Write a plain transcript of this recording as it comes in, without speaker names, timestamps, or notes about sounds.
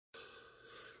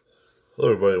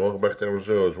Hello everybody, welcome back to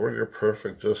Amazon. We're your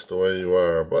perfect just the way you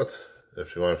are. But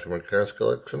if you want a few more cards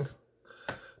collection,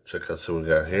 check out what we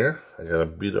got here. I got a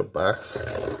beat up box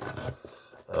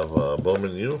of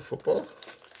Bowman U football.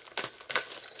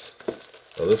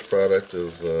 Now this product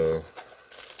is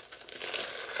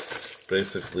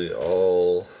basically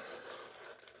all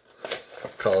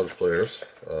college players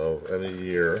of any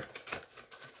year.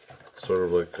 Sort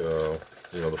of like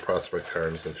the prospect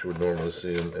cards that you would normally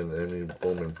see in any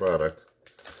Bowman product.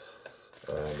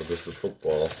 But this is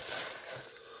football,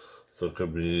 so it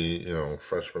could be,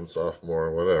 freshman,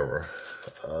 sophomore, whatever.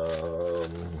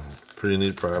 Pretty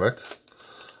neat product.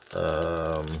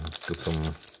 Get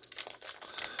some,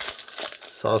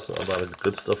 saw a lot of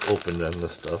good stuff opened on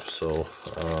this stuff, so,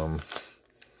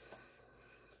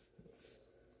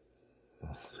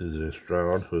 CJ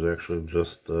Stroud, who's actually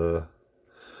just, I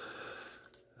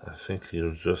think he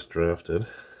was just drafted.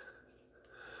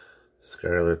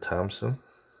 Skylar Thompson.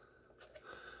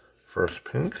 First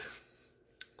pink.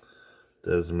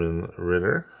 Desmond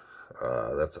Ritter.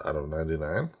 That's out of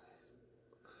 99.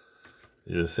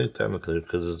 You would think technically,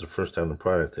 because it's the first time the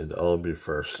product, they'd all be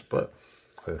first, but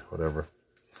hey, whatever.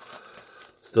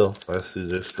 Still, nice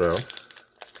CJ Stroud.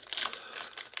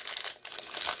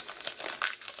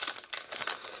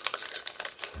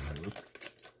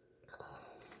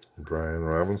 Brian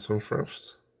Robinson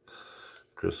first.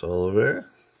 Chris Olave.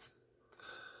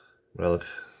 Malik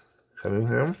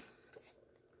Cunningham.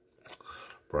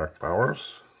 Brock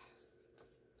Bowers.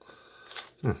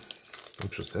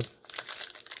 Interesting.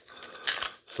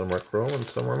 Some are chrome and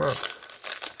some are not.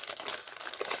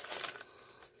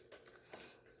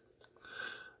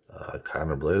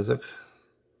 Connor Blazik.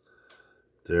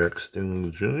 Derek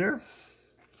Stingley Jr.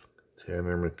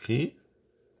 Tanner McKee.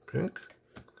 Pink.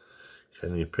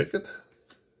 Kenny Pickett.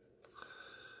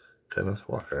 Kenneth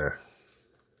Walker.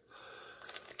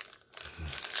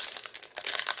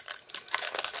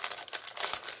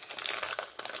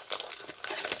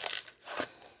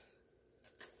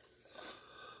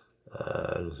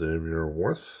 Xavier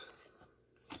Worth,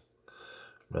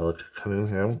 Malik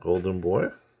Cunningham, Golden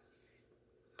Boy,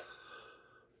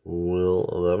 Will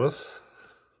Levis,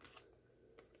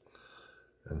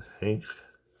 and Hank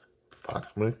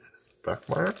Bachmeyer.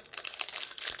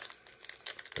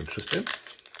 Interesting.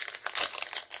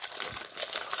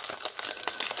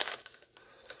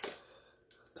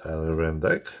 Tyler Van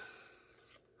Dyke.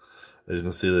 As you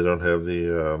can see, they don't have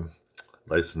the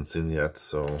licensing yet,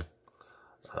 so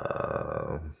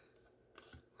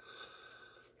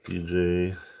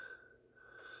DJ,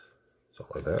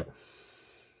 something like that.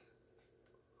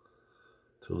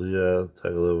 Talia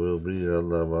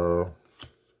Tagovailoa,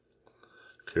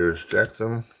 Karis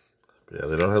Jackson. But yeah,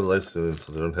 they don't have the licensing,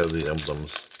 so they don't have the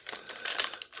emblems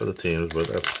for the teams, but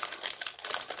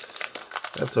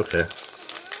that's okay.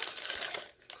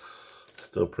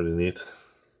 Still pretty neat.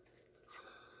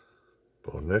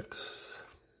 Bo Nix,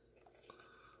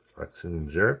 Maxine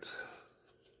Jarrett.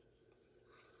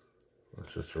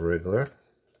 That's just a regular.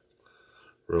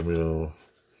 Romeo.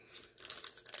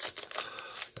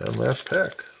 And last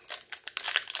pack.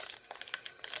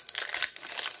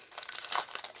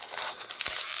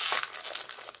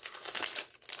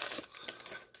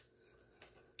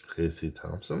 Casey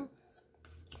Thompson.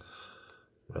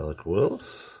 Malik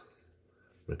Willis.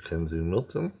 Mackenzie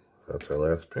Milton. That's our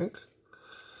last pink.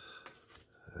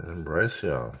 And Bryce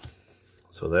Young.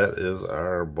 So that is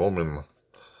our Bowman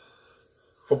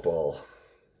football.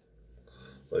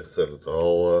 Like I said, it's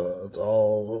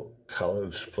all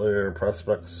college player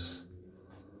prospects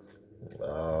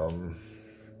of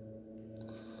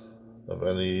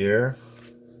any year.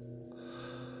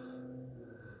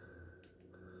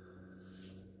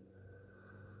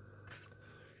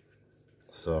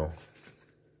 So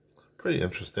pretty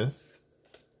interesting.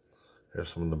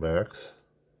 Here's some of the backs.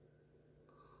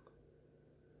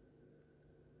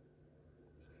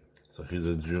 So he's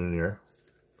a junior,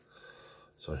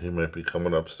 so he might be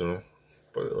coming up soon.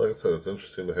 But like I said, it's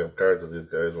interesting to have cards of these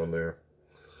guys when they're,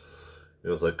 it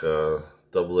was like a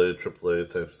AA, AAA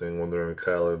type thing when they're in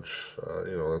college.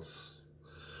 That's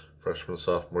freshman,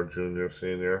 sophomore, junior,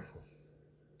 senior.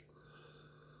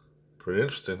 Pretty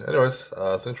interesting. Anyways,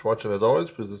 thanks for watching as always.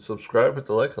 Please subscribe, hit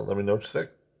the like, and let me know what you think.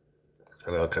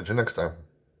 And I'll catch you next time.